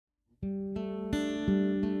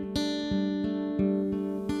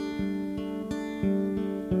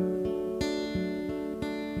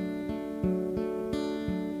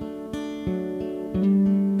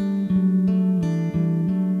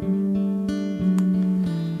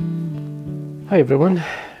Hi everyone.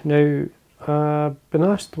 Now, I've been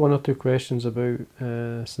asked one or two questions about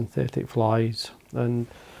synthetic flies, and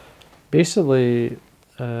basically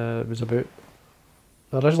originally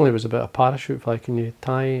it was about a parachute fly. Can you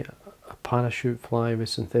tie a parachute fly with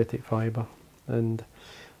synthetic fibre? And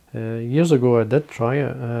years ago I did try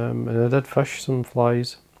it, and I did fish some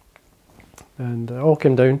flies, and it all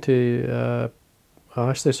came down to I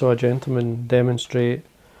actually saw a gentleman demonstrate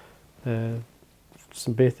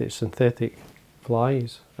some basic synthetic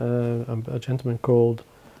flies. A gentleman called,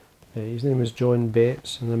 his name was John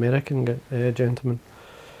Betts, an American gentleman,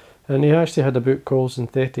 and he actually had a book called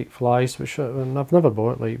Synthetic Flies, which I've never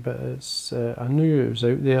bought, but it's I knew it was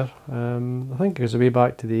out there. I think it was way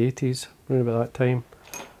back to the 80s, around about that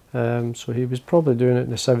time. So he was probably doing it in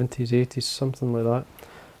the 70s, 80s, something like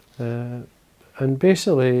that. And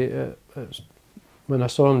basically, when I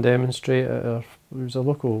saw him demonstrate it, it was a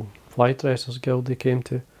local fly dressers guild he came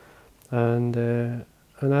to, and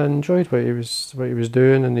I enjoyed what he was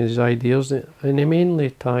doing and his ideas. And he mainly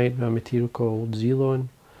tied with a material called Zelon,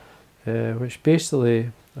 which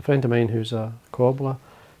basically a friend of mine who's a cobbler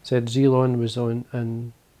said Zelon was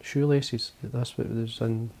in shoelaces. That's what it was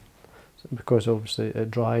in, because obviously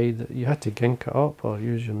it dried. You had to gink it up or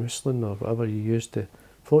use your muslin or whatever you used to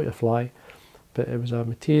float your fly. But it was a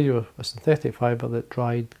material, a synthetic fibre that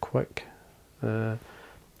dried quick.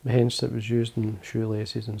 Hence it was used in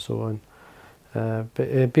shoelaces and so on.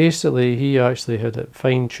 But basically he actually had it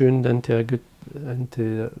fine-tuned into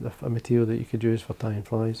a material that you could use for tying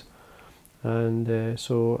flies. And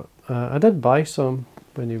so I did buy some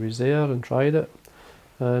when he was there and tried it,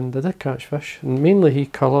 and I did catch fish. And mainly he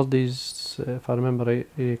coloured these, if I remember right,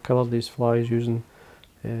 he coloured these flies using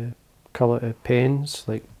pens,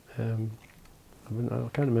 like I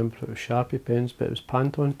can't remember if it was Sharpie pens, but it was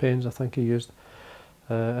Pantone pens I think he used.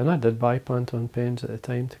 And I did buy Pantone pens at the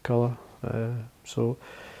time to colour. So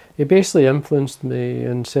he basically influenced me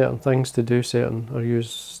in certain things to do certain, or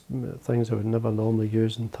use things I would never normally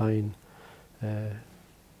use in tying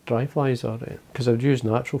dry flies, or because I would use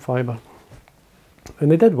natural fibre.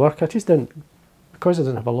 And they did work. I just didn't, because I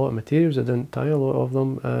didn't have a lot of materials, I didn't tie a lot of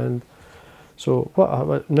them. And so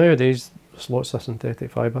nowadays there's lots of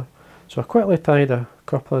synthetic fibre. So I quickly tied a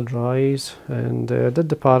couple of dries and did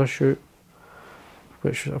the parachute,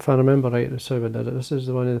 which, if I remember right, that's how I did it. This is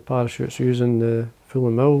one of the parachutes using the Full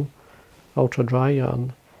and Mill ultra dry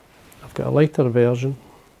yarn. I've got a lighter version,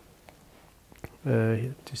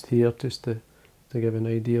 just here, just to give an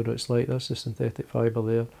idea what it's like. That's the synthetic fibre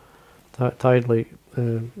there, tied like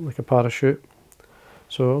a parachute.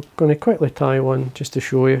 So I'm going to quickly tie one just to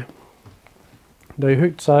show you. Now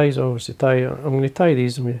hooked size, obviously I'm going to tie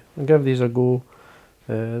these, and I'll give these a go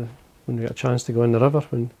when we get a chance to go in the river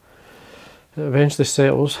when it eventually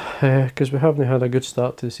settles, because we haven't had a good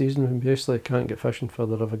start to the season. We basically can't get fishing for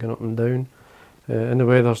the river going up and down, and the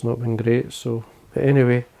weather's not been great. So, but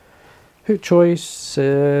anyway, hook choice,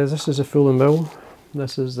 this is a Full and Mill.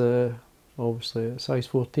 This is obviously a size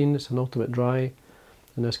 14, it's an ultimate dry,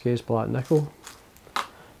 in this case black nickel.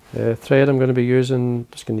 Thread I'm going to be using,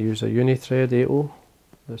 just going to use a uni thread 80,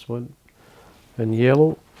 this one, in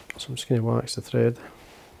yellow. So I'm just going to wax the thread.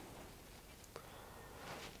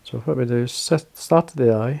 So what we do is start at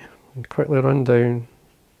the eye and quickly run down,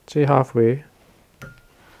 say halfway,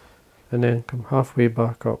 and then come halfway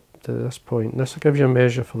back up to this point. This will give you a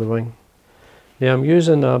measure for the wing. Now I'm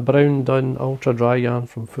using a brown dun ultra dry yarn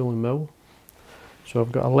from Full and Mill, so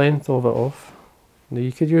I've got a length of it off. Now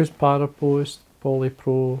you could use Parapost,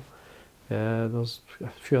 Polypro, there's a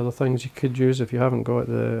few other things you could use if you haven't got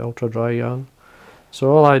the ultra dry yarn.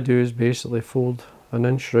 So all I do is basically fold an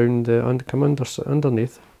inch round, come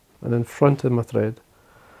underneath and in front of my thread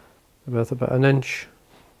with about an inch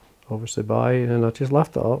obviously by, and then I just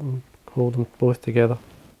lift it up and hold them both together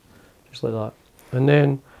just like that. And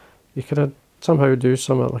then you can somehow do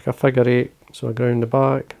something like a figure 8, so I go round the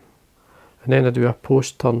back and then I do a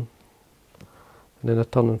post turn and then a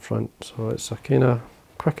turn in front, so it's a kind of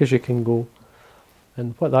quick as you can go.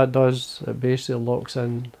 And what that does, it basically locks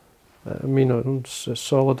in, it's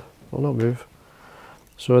solid, will not move.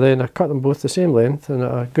 So then I cut them both the same length, and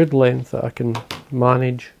at a good length that I can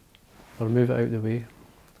manage or move it out of the way.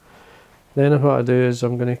 Then what I do is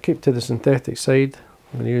I'm going to keep to the synthetic side.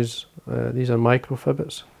 I'm going to use, these are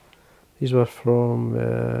Microfibets. These were from,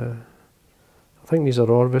 I think these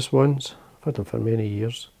are Orvis ones. I've had them for many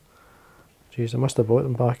years. Geez, I must have bought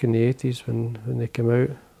them back in the 80s when they came out.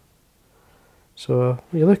 So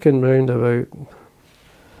you're looking round about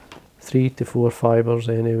 3 to 4 fibres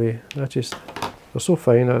anyway. They're so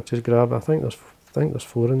fine, I just grab, I think there's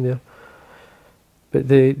 4 in there. But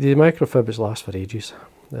the Microfibets last for ages.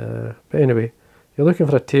 But anyway, You're looking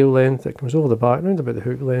for a tail length that comes over the back, round about the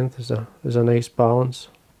hook length is a nice balance.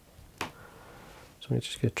 So I'm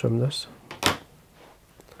just going to trim this.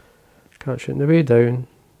 Catch it on the way down.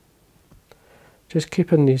 Just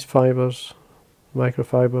keeping these fibres,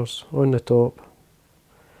 microfibres, on the top.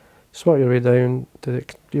 Swat your way down.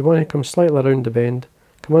 You want to come slightly around the bend,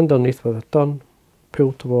 come underneath with a turn,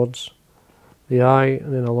 pull towards the eye,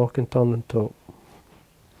 and then a lock and turn on top.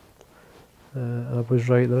 I was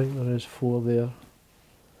right, there is 4 there.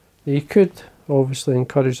 Now you could obviously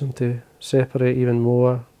encourage them to separate even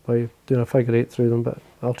more by doing a figure 8 through them, but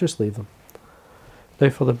I'll just leave them. Now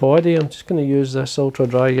for the body, I'm just going to use this ultra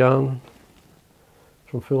dry yarn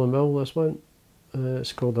from Full and Mill, this one.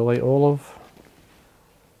 It's called the Light Olive.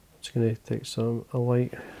 Just going to take a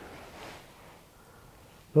light,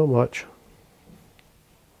 not much,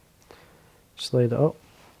 slide it up.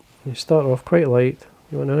 You start off quite light.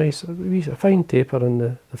 You want a fine taper in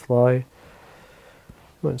the fly. You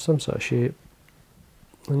want some sort of shape,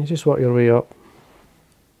 and you just work your way up.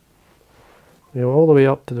 You go all the way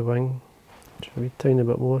up to the wing. Just a wee tiny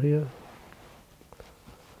bit more here.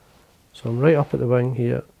 So I'm right up at the wing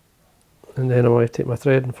here, and then I want to take my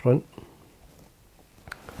thread in front.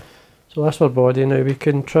 So that's our body. Now we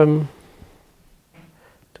can trim,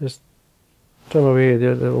 just trim away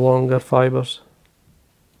the longer fibres.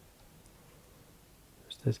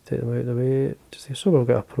 Just take them out of the way, just so we've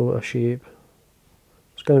got a shape.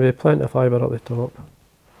 There's going to be plenty of fibre up the top.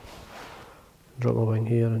 Drop my wing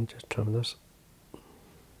here and just trim this.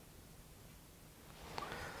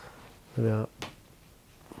 There we are.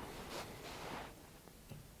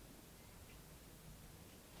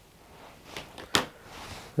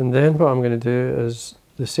 And then what I'm going to do is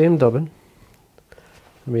the same dubbing.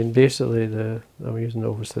 I mean, basically I'm using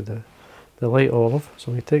obviously the light olive,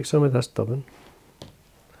 so we take some of this dubbing,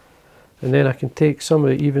 and then I can take some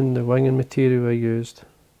of even the winging material I used,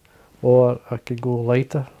 or I could go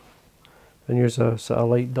lighter and use a sort of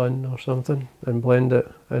light dun or something and blend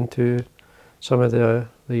it into some of the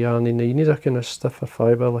yarn. And you need a kind of stiffer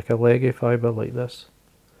fibre, like a leggy fibre like this,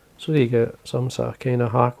 so that you get some sort of kind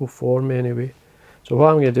of hackle form anyway. So what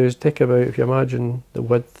I'm going to do is take about, if you imagine the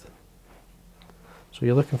width, so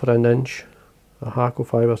you're looking for an inch, a hackle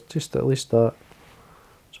fibre, just at least that.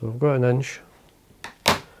 So we've got an inch,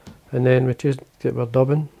 and then we just get our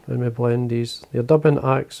dubbing and we blend these. Your dubbing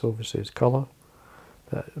acts obviously as colour,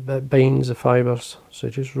 that binds the fibres, so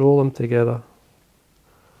just roll them together,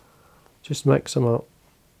 just mix them up.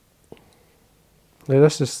 Now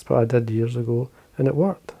this is what I did years ago and it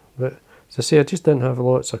worked, but as I say, I just didn't have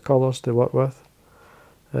lots of colours to work with,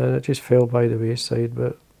 and it just fell by the wayside.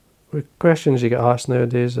 But with questions you get asked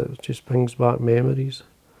nowadays, it just brings back memories,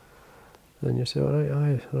 and you say,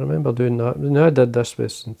 alright, I remember doing that. And I did this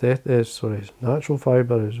with natural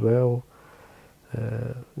fibre as well.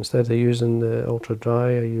 Instead of using the ultra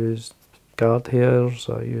dry, I used guard hairs,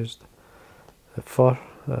 I used fur,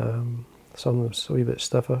 some that's a wee bit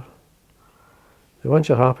stiffer. But once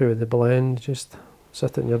you're happy with the blend, just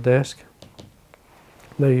sit it on your desk.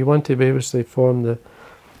 Now you want to obviously form the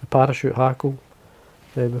parachute hackle.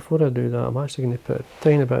 Now before I do that, I'm actually going to put a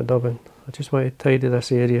tiny bit of dubbing. I just want to tidy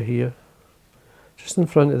this area here, just in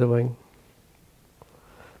front of the wing.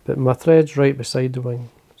 But my thread's right beside the wing,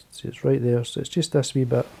 so it's right there, so it's just this wee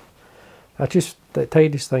bit. It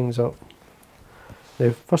tidies things up.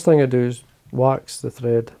 Now first thing I do is wax the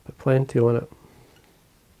thread, put plenty on it.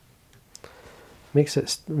 Makes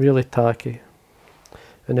it really tacky.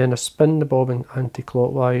 And then I spin the bobbin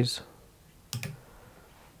anti-clockwise.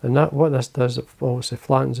 And what this does, it obviously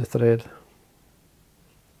flattens the thread.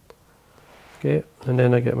 Okay, and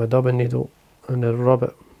then I get my dubbing needle and I rub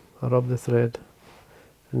it. I rub the thread.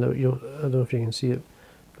 And I don't know if you can see it,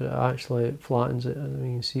 but it actually flattens it, and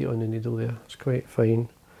you can see it on the needle there. It's quite fine.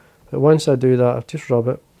 But once I do that, I just rub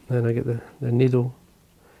it, then I get the needle.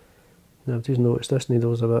 Now I've just noticed this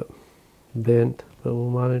needle's a bit bent, but we'll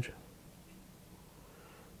manage.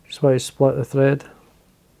 Just want to split the thread.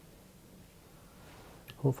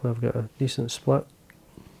 Hopefully I've got a decent split.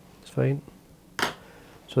 It's fine.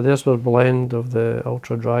 So there's our blend of the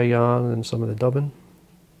ultra dry yarn and some of the dubbing.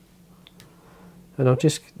 And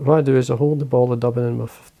what I do is I hold the ball of dubbing in my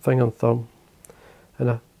finger and thumb,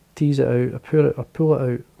 and I tease it out, I pull it out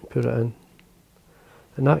and put it in.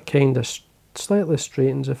 And that kind of slightly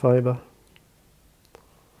straightens the fibre.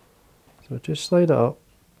 So just slide it up.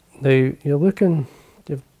 Now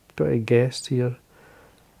you've got to guess here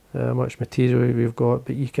how much material we've got,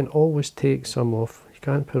 but you can always take some off. You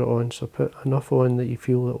can't put it on, so put enough on that you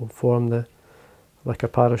feel it will form like a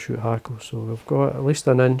parachute hackle. So we've got at least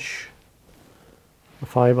an inch of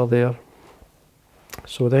fibre there.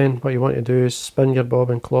 So then what you want to do is spin your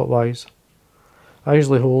bobbin clockwise. I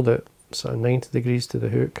usually hold it sort of 90 degrees to the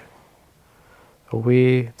hook,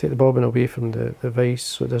 away, take the bobbin away from the vise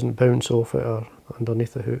so it doesn't bounce off it or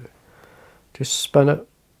underneath the hook. Just spin it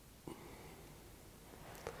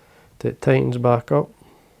till it tightens back up.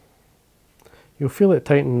 You'll feel it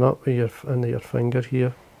tightening up with under your finger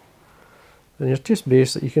here. And you're just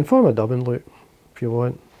basic, you can form a dubbing loop if you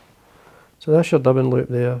want. So that's your dubbing loop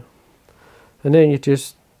there. And then you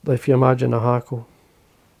just, if you imagine a hackle,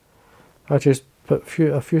 I just put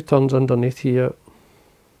a few turns underneath here,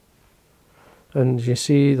 and you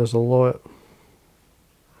see there's a lot,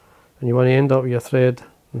 and you want to end up with your thread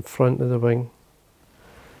in front of the wing.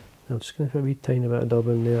 I'm just going to put a wee tiny bit of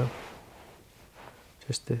dubbing there,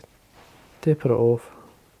 just to taper it off.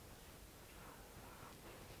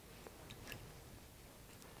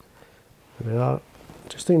 Like that.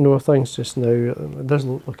 Just ignore things just now. It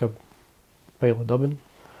doesn't look like a pile of dubbing,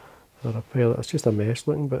 or a pile, it's just a mess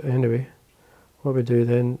looking, but anyway, what we do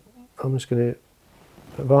then, I'm just going to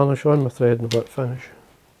put varnish on my thread and whip finish.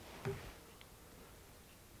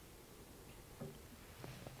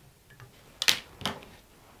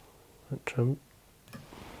 And trim.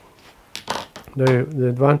 Now the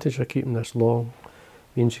advantage of keeping this long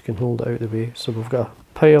means you can hold it out of the way. So we've got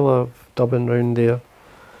a pile of dubbing round there.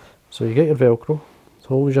 So you get your Velcro,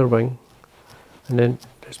 hold your wing, and then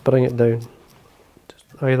just bring it down, just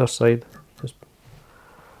either side, just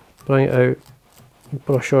bring it out,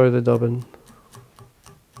 brush out the dubbing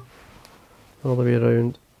all the way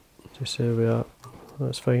around, just so we are,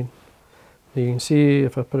 that's fine. You can see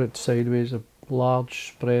if I put it sideways, a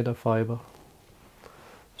large spread of fibre,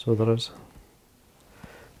 so there is.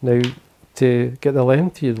 Now to get the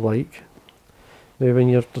length you'd like, now when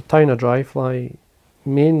you're tying a dry fly,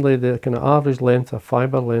 mainly the kind of average length of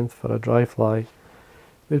fibre length for a dry fly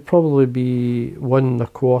would probably be 1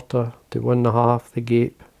 1/4 to 1 1/2 the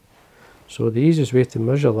gape. So the easiest way to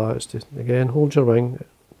measure that is to, again, hold your wing,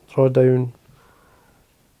 draw down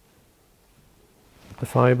the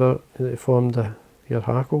fibre that you formed your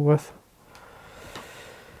hackle with,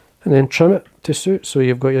 and then trim it to suit. So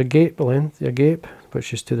you've got your gape length, your gape,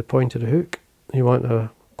 which is to the point of the hook. You want a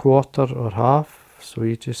 1/4 or half, so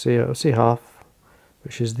you just say, I'll say half,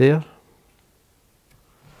 which is there.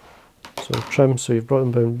 So trim, so you've brought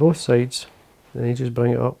them down both sides, and then you just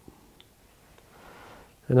bring it up,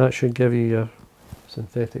 and that should give you your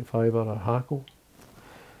synthetic fibre or hackle.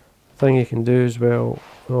 The thing you can do as well,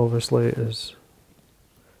 obviously, is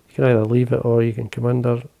you can either leave it or you can come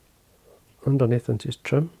underneath and just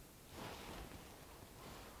trim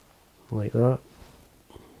like that.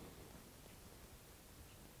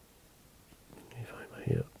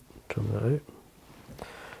 Here, trim that out.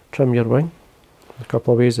 Trim your wing. There's a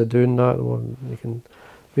couple of ways of doing that. One, you can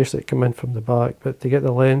basically come in from the back, but to get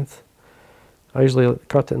the length, I usually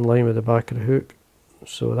cut it in line with the back of the hook.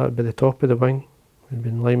 So that would be the top of the wing, would be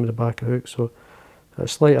in line with the back of the hook. So at a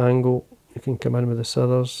slight angle, you can come in with the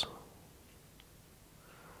scissors,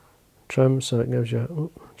 trim, so it gives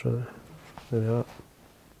you, there we are.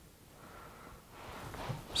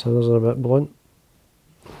 Scissors are a bit blunt.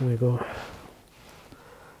 There we go.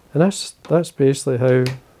 And that's basically how,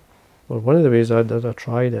 well, one of the ways I did, I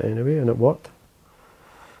tried it anyway, and it worked.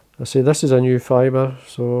 I say this is a new fibre,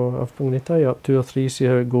 so I'm going to tie up 2 or 3, see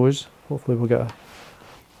how it goes. Hopefully we'll get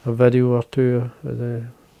a video or 2 of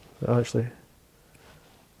actually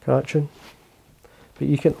catching. But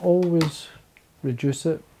you can always reduce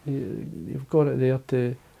it. You've got it there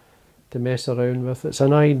to mess around with. It's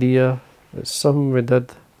an idea. It's something we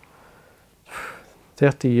did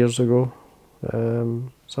 30 years ago.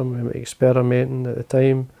 Something we were experimenting at the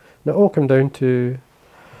time. And it all came down to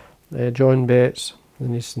John Betts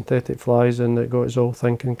and his synthetic flies, and it got us all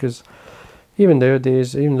thinking, because even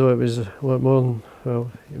nowadays, even though it was a lot more than,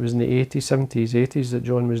 well, it was in the 80s, 70s, 80s that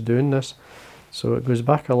John was doing this, so it goes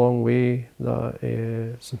back a long way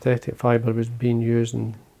that synthetic fibre was being used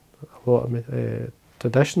in a lot of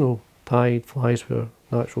traditional tied flies where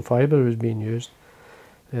natural fibre was being used.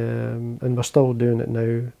 And we're still doing it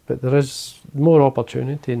now, but there is more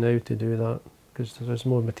opportunity now to do that because there is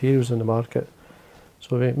more materials in the market.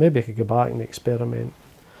 So maybe I could go back and experiment.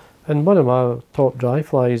 And one of my top dry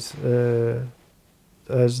flies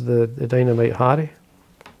is the Dynamite Harry,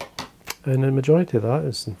 and the majority of that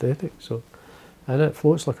is synthetic. So, and it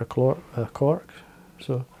floats like a cork.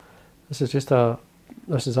 So this is just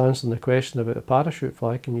this is answering the question about a parachute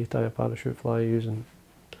fly. Can you tie a parachute fly using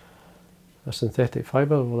a synthetic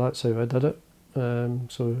fibre? Well, that's how I did it.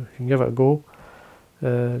 So you can give it a go.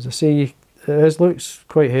 As I say, it looks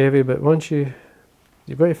quite heavy, but once you've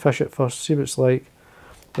got to fish it first, see what it's like.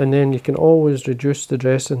 And then you can always reduce the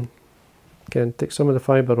dressing. Again, take some of the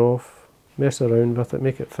fibre off, mess around with it,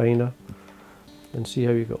 make it finer, and see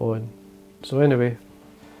how you get on. So anyway,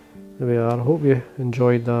 there we are. I hope you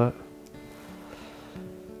enjoyed that.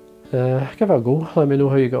 Give it a go, let me know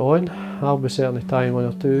how you get on. I'll be certainly trying one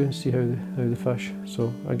or two and see how they fish.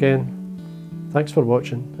 So again, thanks for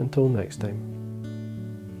watching, until next time.